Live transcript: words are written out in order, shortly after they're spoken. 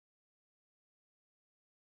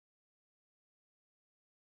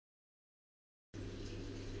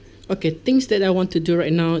Okay, things that I want to do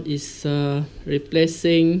right now is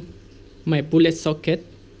replacing my bullet socket,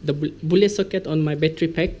 the bullet socket on my battery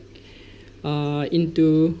pack,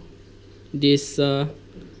 into this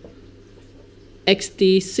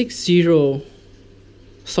XT60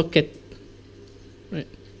 socket, right?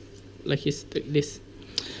 Like this.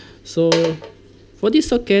 So for this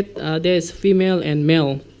socket, there is female and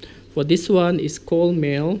male. For this one is called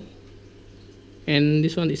male, and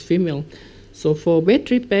this one is female. So for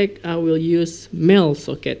battery pack, I will use male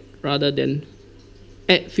socket rather than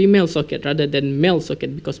female socket rather than male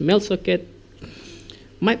socket, because male socket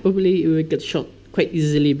might probably will get short quite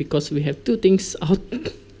easily because we have two things out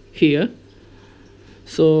here.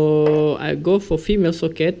 So I go for female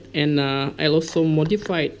socket, and I also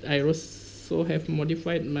modified. I also have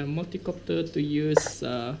modified my multicopter to use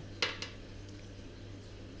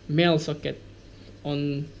male socket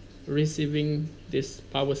on receiving this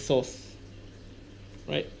power source,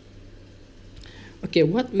 right? Okay,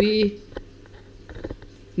 what we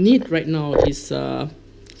need right now is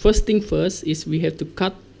first thing first is we have to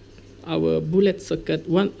cut our bullet socket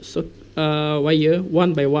wire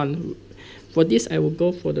one by one. For this, I will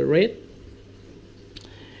go for the red,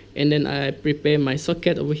 and then I prepare my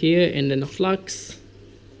socket over here, and then a flux,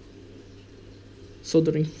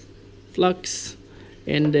 soldering flux,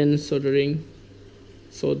 and then soldering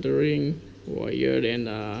wire,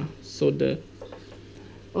 and solder.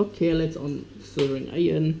 Okay, let's on soldering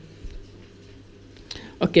iron.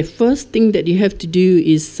 Okay, first thing that you have to do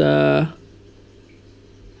is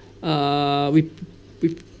we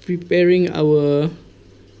preparing our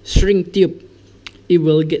shrink tube. It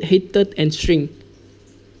will get heated and shrink.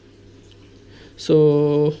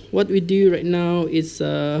 So what we do right now is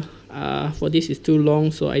for this is too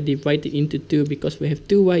long, so I divide it into two because we have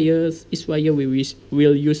two wires. Each wire we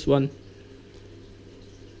will use one.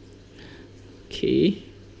 Okay,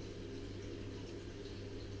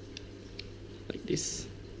 like this.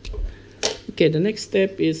 Okay, the next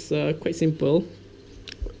step is quite simple.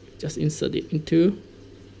 Just insert it into,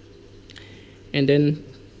 and then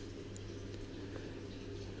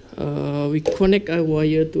we connect our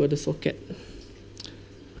wire to the socket.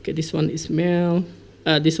 Okay, this one is male,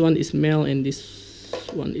 this one is male, and this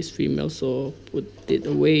one is female, so put it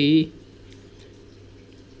away.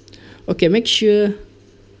 Okay, make sure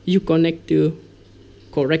you connect to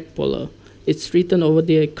correct polar. It's written over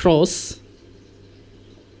there cross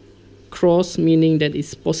meaning that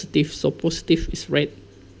it's positive, so positive is red.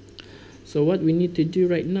 So what we need to do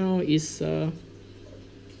right now is okay,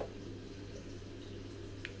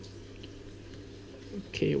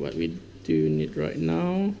 what we do need right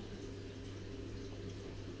now,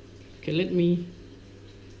 okay, let me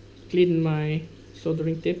clean my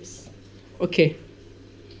soldering tips. Okay,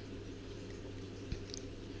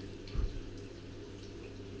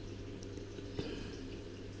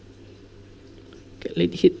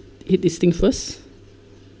 let's hit this thing first.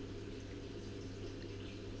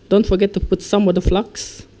 Don't forget to put some of the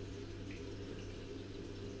flux.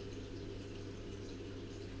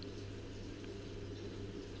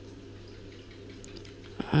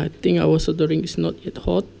 I think our soldering is not yet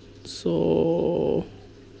hot, so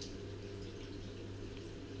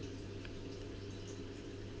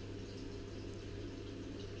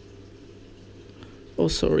oh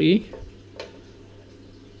sorry.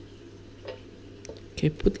 Okay,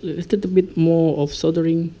 put a little bit more of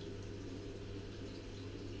soldering.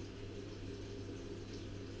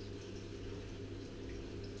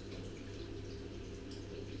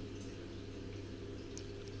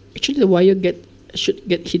 Actually, the wire should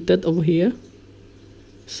get heated over here,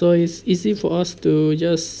 so it's easy for us to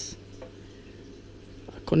just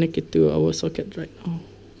connect it to our socket right now.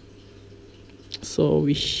 So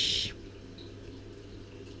we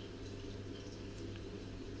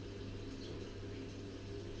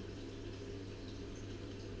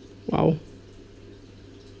wow.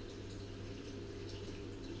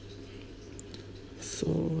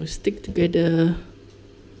 So stick together.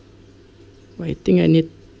 I think I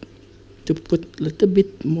need to put a little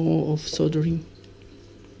bit more of soldering.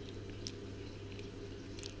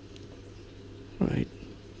 Right.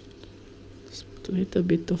 Just put a little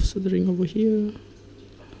bit of soldering over here.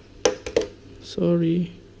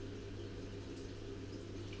 Sorry.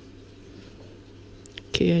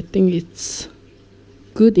 Okay, I think it's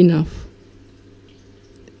good enough.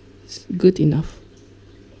 It's good enough.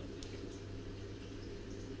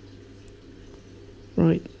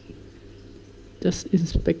 Right. Just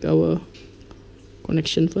inspect our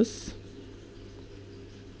connection first.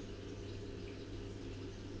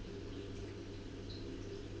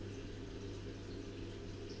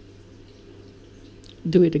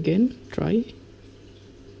 Do it again, try.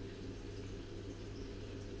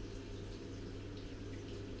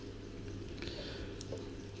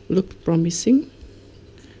 look promising.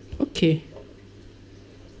 Okay,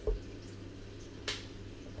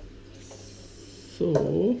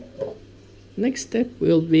 so next step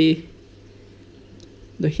will be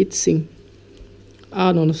the heatsink.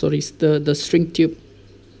 No, sorry, it's the string tube.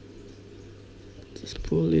 Just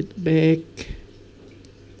pull it back.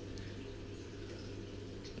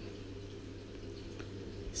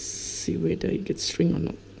 See whether it gets string or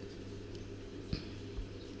not.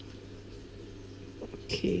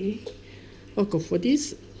 Okay, for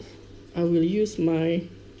this I will use my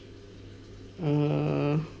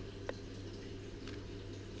a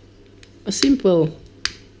simple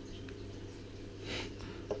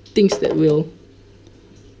things that will.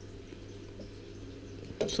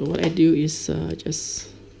 So what I do is just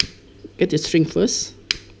get the string first,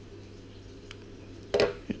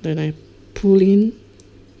 and then I pull in,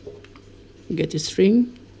 get the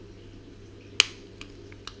string,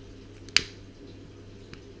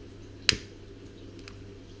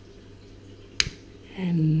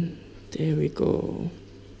 and there we go.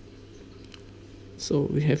 So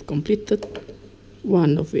we have completed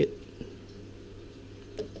one of it,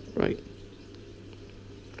 right?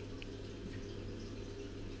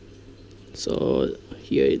 So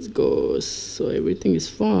here it goes. So everything is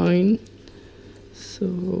fine. So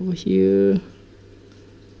over here,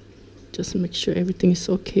 just make sure everything is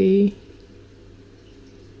okay.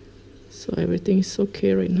 So everything is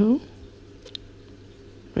okay right now,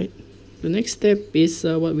 right? The next step is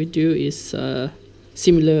what we do is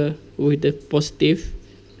similar with the positive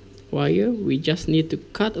wire. We just need to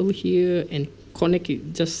cut over here and connect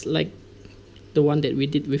it just like the one that we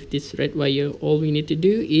did with this red wire. All we need to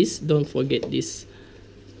do is, don't forget this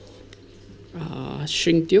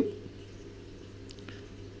shrink tube,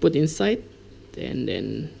 put inside, and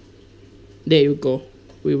then there you go.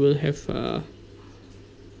 We will have a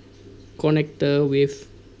connector with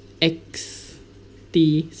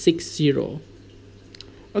XT60.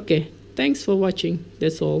 Okay, thanks for watching.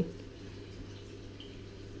 That's all.